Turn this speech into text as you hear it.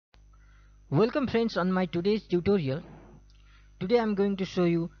Welcome friends on my today's tutorial. Today I'm going to show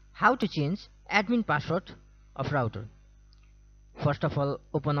you how to change admin password of router. First of all,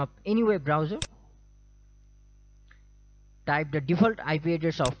 open up any web browser. Type the default IP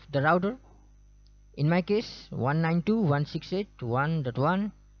address of the router. In my case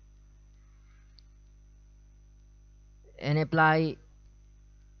 192.168.1.1 and apply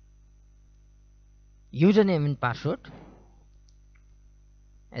username and password.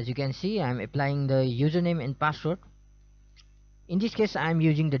 As you can see, I am applying the username and password. In this case, I am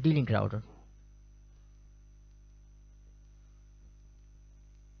using the D-Link router.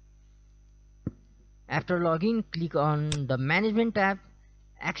 After login, click on the Management tab,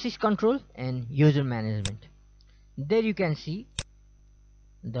 Access Control and User Management. There you can see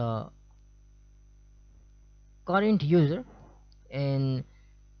the current user, and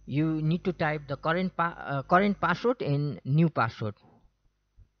you need to type the current password and new password.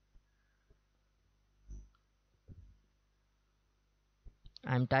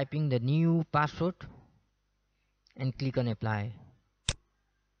 I'm typing the new password and click on apply.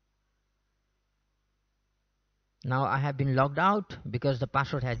 Now I have been logged out because the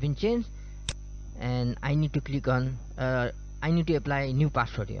password has been changed, and I need to click on I need to apply a new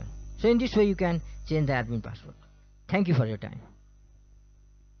password here. So in this way you can change the admin password. Thank you for your time.